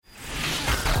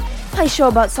Hi, Show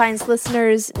About Science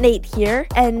listeners, Nate here,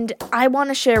 and I want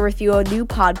to share with you a new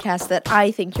podcast that I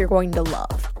think you're going to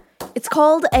love. It's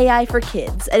called AI for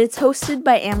Kids, and it's hosted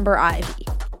by Amber Ivy.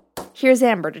 Here's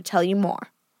Amber to tell you more.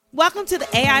 Welcome to the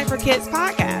AI for Kids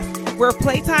podcast, where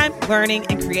playtime, learning,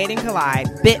 and creating collide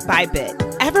bit by bit.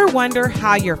 Ever wonder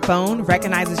how your phone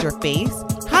recognizes your face?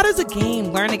 How does a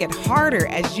game learn to get harder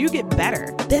as you get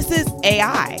better? This is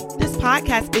AI. This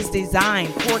podcast is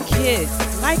designed for kids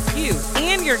like you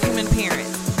and your human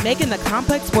parents, making the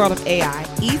complex world of AI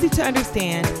easy to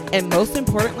understand and, most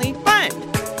importantly, fun.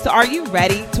 So are you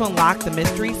ready to unlock the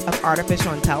mysteries of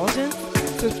artificial intelligence?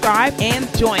 Subscribe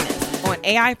and join us on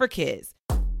AI for Kids.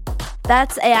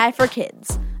 That's AI for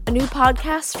Kids, a new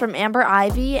podcast from Amber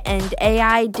Ivy and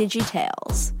AI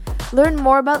Digitales. Learn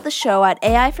more about the show at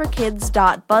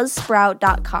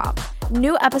aiforkids.buzzsprout.com.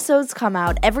 New episodes come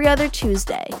out every other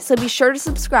Tuesday, so be sure to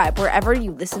subscribe wherever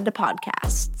you listen to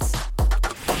podcasts.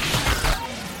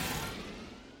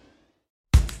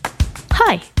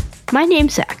 Hi, my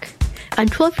name's Zach. I'm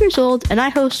 12 years old and I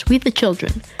host We the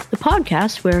Children, the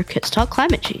podcast where kids talk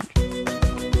climate change.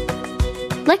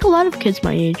 Like a lot of kids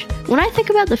my age, when I think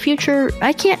about the future,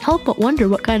 I can't help but wonder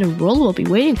what kind of world will be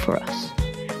waiting for us.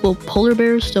 Will polar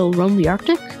bears still roam the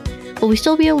Arctic? Will we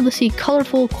still be able to see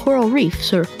colorful coral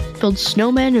reefs or build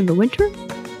snowmen in the winter?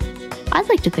 I'd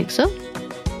like to think so.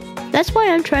 That's why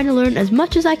I'm trying to learn as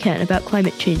much as I can about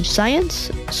climate change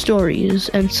science, stories,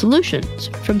 and solutions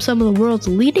from some of the world's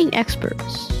leading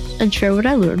experts, and share what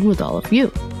I learned with all of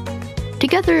you.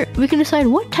 Together, we can decide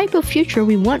what type of future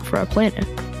we want for our planet.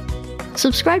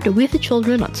 Subscribe to We the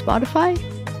Children on Spotify,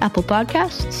 Apple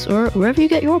Podcasts, or wherever you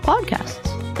get your podcasts,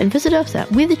 and visit us at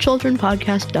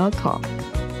wethechildrenpodcast.com.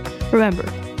 Remember,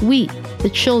 we, the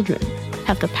children,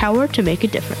 have the power to make a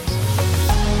difference.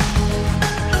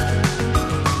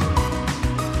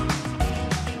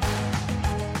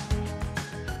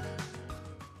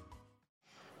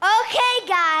 Okay,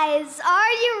 guys,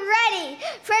 are you ready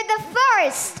for the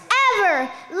first ever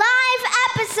live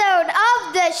episode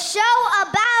of the Show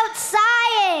About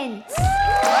Science?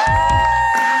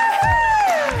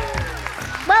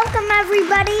 Welcome,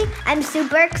 everybody. I'm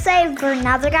super excited for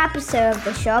another episode of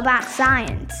the Show About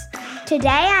Science. Today,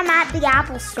 I'm at the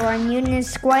Apple Store in Union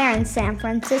Square in San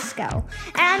Francisco,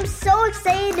 and I'm so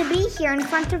excited to be here in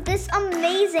front of this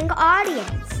amazing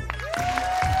audience.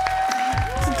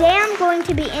 Today, I'm going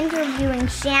to be interviewing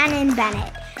Shannon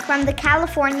Bennett from the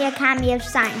California Academy of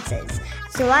Sciences.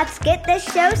 So let's get this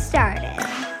show started.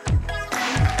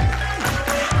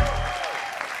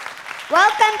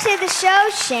 Welcome to the show,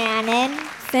 Shannon.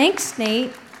 Thanks,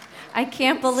 Nate. I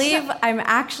can't believe I'm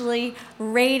actually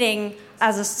rating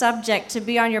as a subject to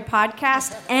be on your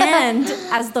podcast and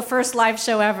as the first live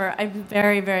show ever. I'm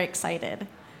very, very excited.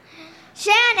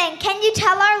 Shannon, can you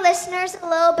tell our listeners a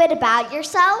little bit about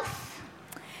yourself?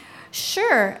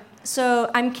 Sure. So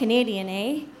I'm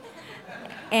Canadian,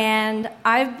 And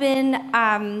I've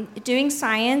been doing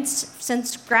science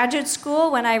since graduate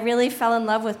school when I really fell in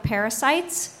love with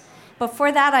parasites.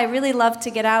 Before that, I really loved to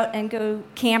get out and go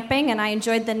camping, and I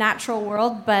enjoyed the natural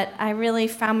world, but I really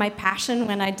found my passion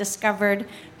when I discovered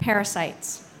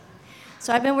parasites.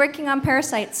 So I've been working on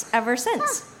parasites ever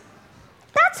since.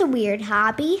 That's a weird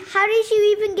hobby. How did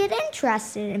you even get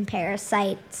interested in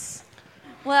parasites?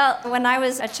 Well, when I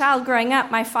was a child growing up,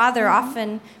 my father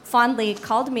often fondly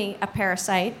called me a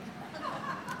parasite.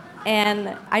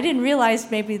 And I didn't realize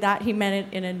maybe that he meant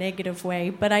it in a negative way,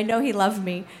 but I know he loved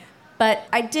me. But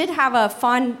I did have a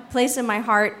fond place in my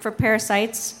heart for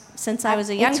parasites since I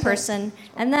was a young person.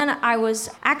 And then I was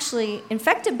actually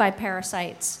infected by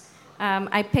parasites.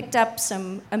 I picked up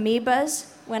some amoebas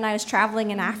when I was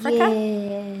traveling in Africa.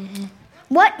 Yeah.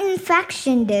 What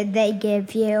infection did they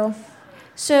give you?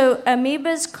 So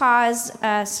amoebas cause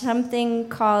something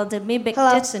called amoebic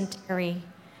dysentery.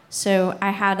 So I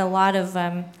had a lot of,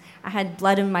 I had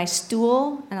blood in my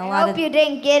stool and a lot of... I hope you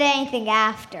didn't get anything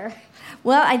after.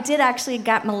 Well, I did actually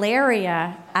get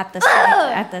malaria at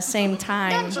the same time.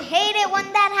 Don't you hate it when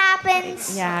that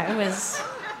happens? Yeah,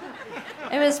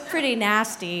 it was pretty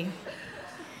nasty.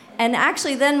 And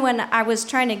actually then when I was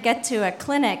trying to get to a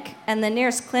clinic, and the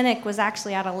nearest clinic was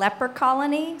actually at a leper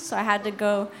colony, so I had to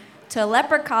go to a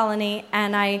leper colony,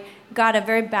 and I got a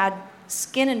very bad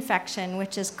skin infection,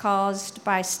 which is caused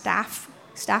by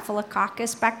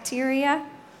Staphylococcus bacteria.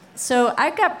 So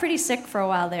I got pretty sick for a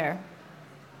while there.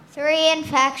 3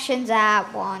 infections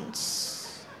at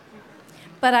once.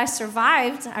 But I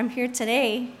survived. I'm here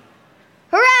today.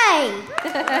 Hooray!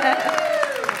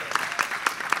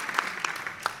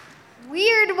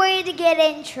 Weird way to get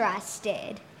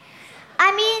interested.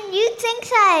 I mean, you'd think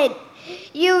that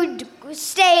you'd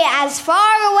stay as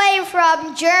far away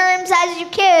from germs as you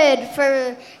could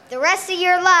for the rest of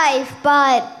your life,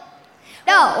 but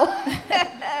no.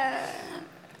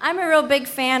 I'm a real big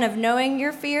fan of knowing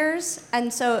your fears,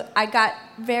 and so I got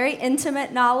very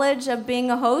intimate knowledge of being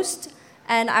a host,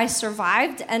 and I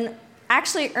survived and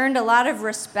actually earned a lot of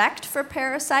respect for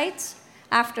parasites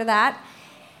after that.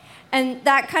 And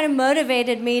that kind of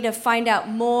motivated me to find out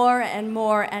more and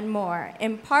more and more,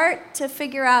 in part to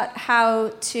figure out how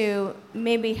to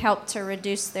maybe help to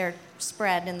reduce their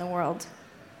spread in the world.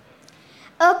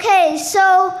 Okay,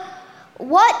 so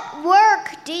what work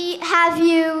have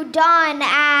you done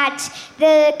at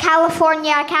the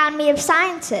California Academy of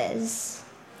Sciences?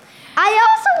 I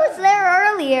also was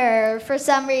there earlier for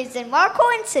some reason. More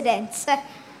coincidence.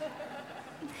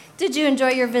 Did you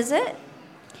enjoy your visit?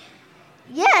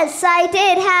 Yes, I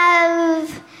did.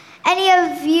 Have any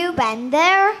of you been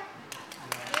there?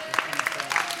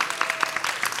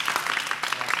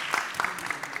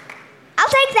 I'll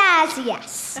take that as a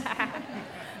yes.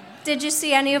 Did you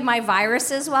see any of my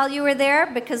viruses while you were there?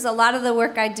 Because a lot of the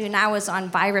work I do now is on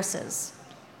viruses.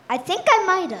 I think I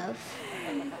might have.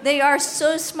 They are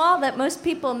so small that most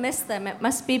people miss them. It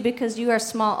must be because you are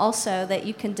small also that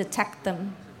you can detect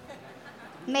them.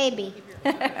 Maybe.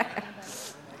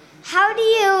 How do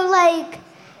you,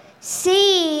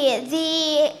 see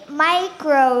the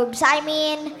microbes? I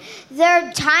mean,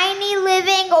 they're tiny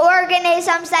living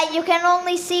organisms that you can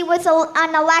only see with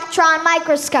an electron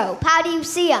microscope. How do you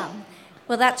see them?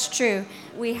 Well, that's true.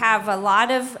 We have a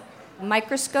lot of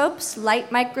microscopes,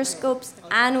 light microscopes,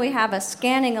 and we have a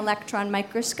scanning electron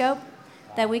microscope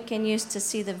that we can use to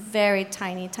see the very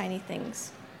tiny, tiny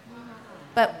things.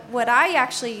 But what I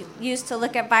actually use to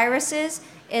look at viruses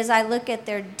is I look at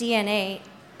their DNA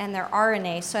and their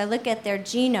RNA. So I look at their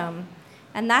genome,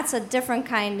 and that's a different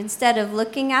kind. Instead of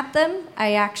looking at them,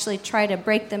 I actually try to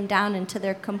break them down into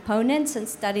their components and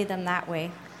study them that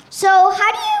way. So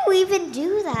how do you even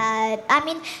do that? I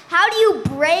mean, how do you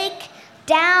break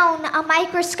down a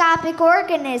microscopic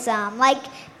organism?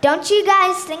 Don't you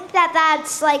guys think that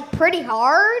that's, pretty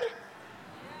hard?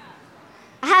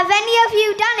 Have any of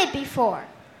you done it before?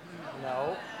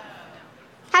 No.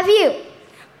 Have you?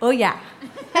 Oh, yeah.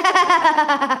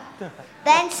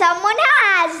 Then someone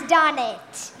has done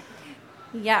it.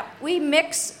 Yeah, we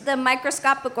mix the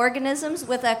microscopic organisms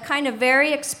with a kind of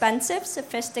very expensive,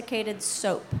 sophisticated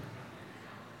soap.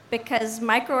 Because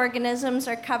microorganisms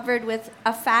are covered with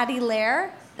a fatty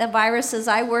layer. The viruses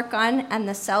I work on and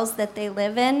the cells that they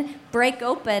live in break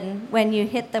open when you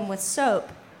hit them with soap.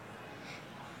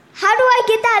 How do I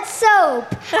get that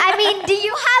soap? I mean, do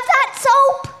you have that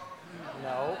soap?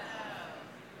 No.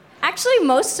 Actually,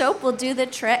 most soap will do the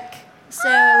trick. So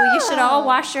you should all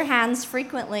wash your hands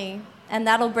frequently, and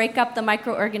that'll break up the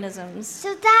microorganisms.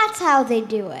 So that's how they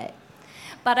do it.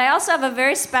 But I also have a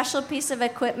very special piece of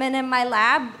equipment in my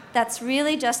lab that's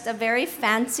really just a very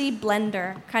fancy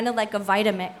blender, kind of like a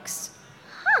Vitamix.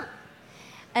 Huh.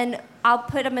 And I'll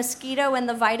put a mosquito in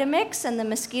the Vitamix, and the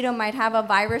mosquito might have a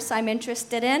virus I'm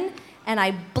interested in, and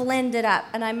I blend it up,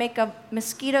 and I make a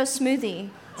mosquito smoothie.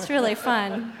 It's really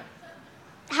fun.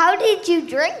 How did you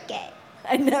drink it?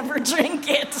 I never drink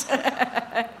it.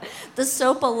 The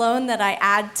soap alone that I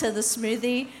add to the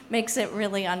smoothie makes it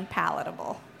really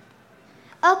unpalatable.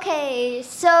 Okay,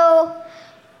 so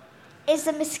is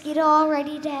the mosquito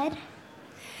already dead?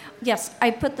 Yes,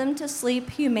 I put them to sleep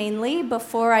humanely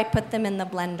before I put them in the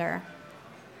blender.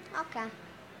 Okay.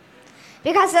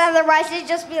 Because otherwise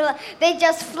they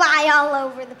just fly all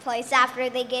over the place after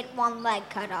they get one leg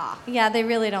cut off. Yeah, they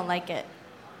really don't like it.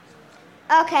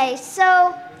 Okay,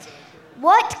 so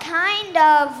what kind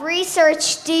of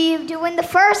research do you do in the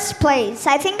first place?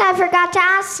 I think I forgot to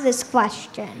ask this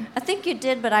question. I think you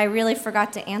did, but I really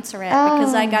forgot to answer it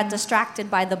because I got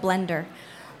distracted by the blender.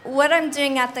 What I'm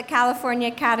doing at the California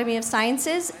Academy of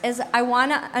Sciences is I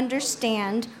want to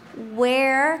understand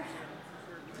where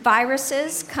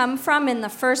viruses come from in the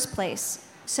first place.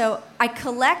 So I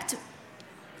collect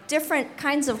different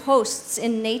kinds of hosts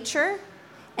in nature,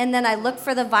 and then I look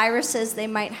for the viruses they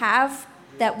might have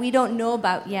that we don't know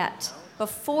about yet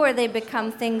before they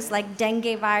become things like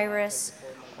dengue virus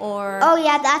or... Oh,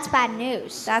 yeah, that's bad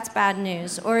news. That's bad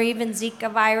news. Or even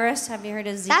Zika virus. Have you heard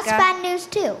of Zika? That's bad news,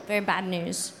 too. Very bad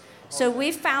news. So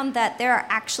we found that there are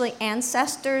actually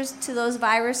ancestors to those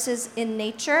viruses in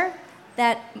nature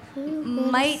that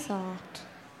might...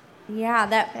 Yeah,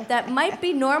 that might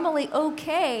be normally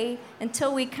okay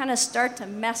until we kind of start to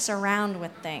mess around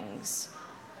with things.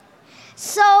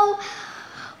 So,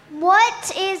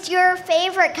 what is your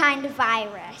favorite kind of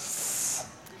virus?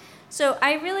 So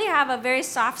I really have a very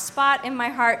soft spot in my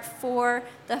heart for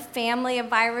the family of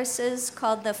viruses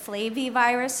called the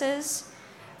flaviviruses.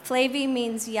 Flavy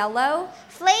means yellow.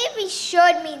 Flavy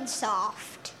should mean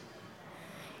soft.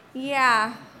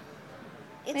 Yeah.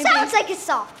 It sounds like a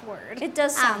soft word. It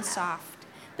does sound soft.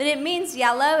 But it means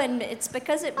yellow, and it's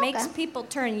because it makes people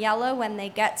turn yellow when they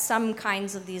get some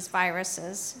kinds of these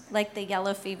viruses, like the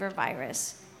yellow fever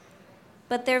virus.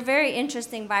 But they're very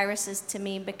interesting viruses to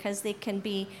me because they can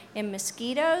be in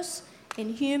mosquitoes,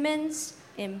 in humans,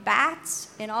 in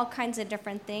bats, in all kinds of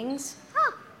different things.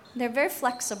 Huh. They're very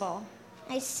flexible.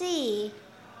 I see.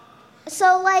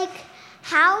 So,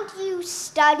 how do you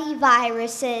study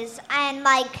viruses? And,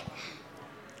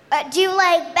 do you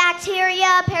like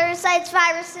bacteria, parasites,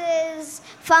 viruses,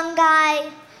 fungi?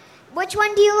 Which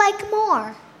one do you like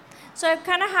more? So I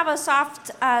kind of have a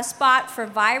soft spot for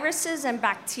viruses and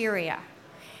bacteria.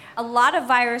 A lot of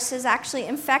viruses actually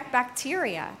infect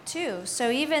bacteria, too.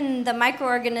 So even the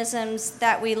microorganisms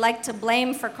that we like to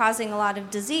blame for causing a lot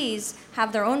of disease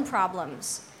have their own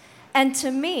problems. And to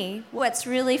me, what's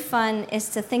really fun is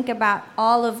to think about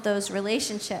all of those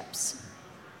relationships.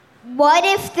 What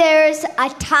if there's a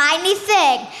tiny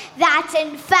thing that's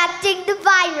infecting the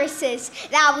viruses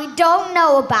that we don't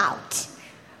know about?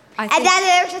 And then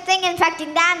there's a thing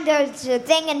infecting that, and there's a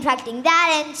thing infecting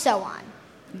that, and so on.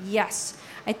 Yes.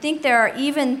 I think there are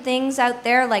even things out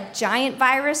there like giant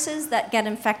viruses that get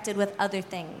infected with other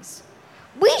things.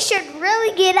 We should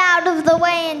really get out of the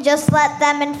way and just let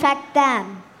them infect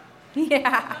them.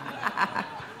 Yeah.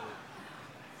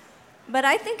 But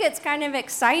I think it's kind of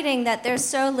exciting that there's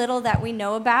so little that we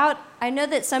know about. I know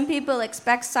that some people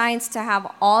expect science to have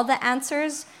all the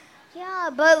answers.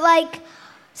 Yeah, but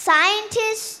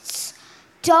scientists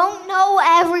don't know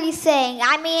everything.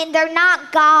 I mean, they're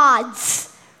not gods.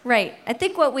 Right. I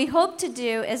think what we hope to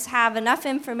do is have enough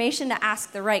information to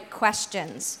ask the right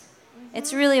questions. Mm-hmm.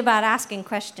 It's really about asking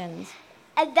questions.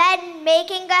 And then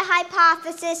making a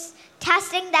hypothesis,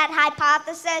 testing that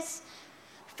hypothesis,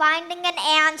 finding an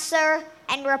answer,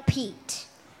 and repeat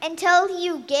until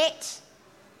you get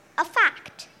a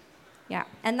fact. Yeah,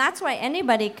 and that's why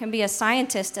anybody can be a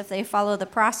scientist if they follow the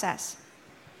process.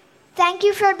 Thank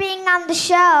you for being on the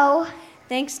show.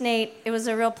 Thanks, Nate. It was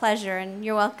a real pleasure, and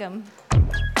you're welcome.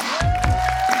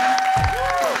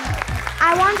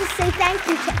 I want to say thank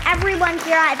you to everyone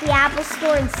here at the Apple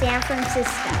Store in San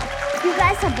Francisco. You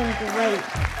guys have been great.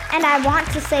 And I want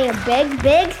to say a big,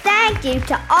 big thank you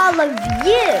to all of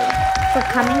you for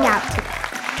coming out today.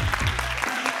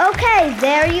 Okay,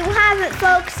 there you have it,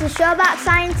 folks. The show about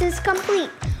science is complete.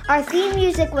 Our theme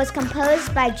music was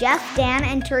composed by Jeff, Dan,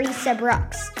 and Teresa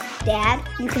Brooks. Dad,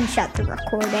 you can shut the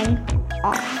recording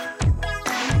off.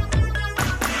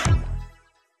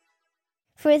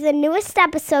 For the newest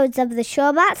episodes of the show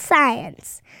about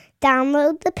science,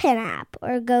 download the PIN app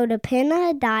or go to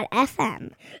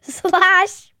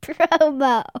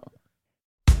pinna.fm/promo.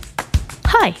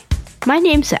 Hi, my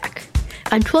name's Zach.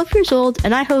 I'm 12 years old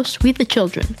and I host We the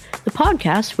Children, the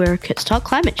podcast where kids talk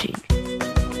climate change.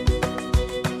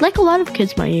 Like a lot of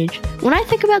kids my age, when I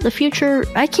think about the future,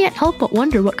 I can't help but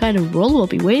wonder what kind of world will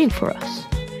be waiting for us.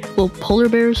 Will polar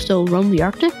bears still roam the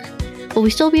Arctic? Will we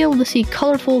still be able to see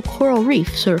colorful coral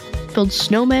reefs or build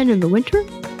snowmen in the winter?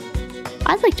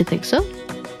 I'd like to think so.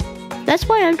 That's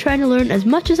why I'm trying to learn as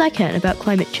much as I can about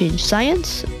climate change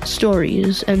science,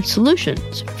 stories, and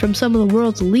solutions from some of the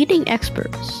world's leading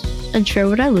experts, and share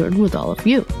what I learned with all of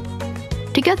you.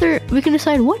 Together, we can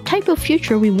decide what type of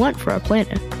future we want for our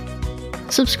planet.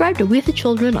 Subscribe to We the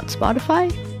Children on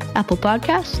Spotify, Apple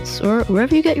Podcasts, or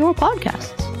wherever you get your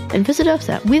podcasts, and visit us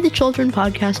at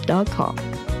wethechildrenpodcast.com.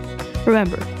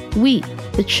 Remember, we,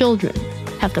 the children,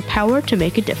 have the power to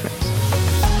make a difference.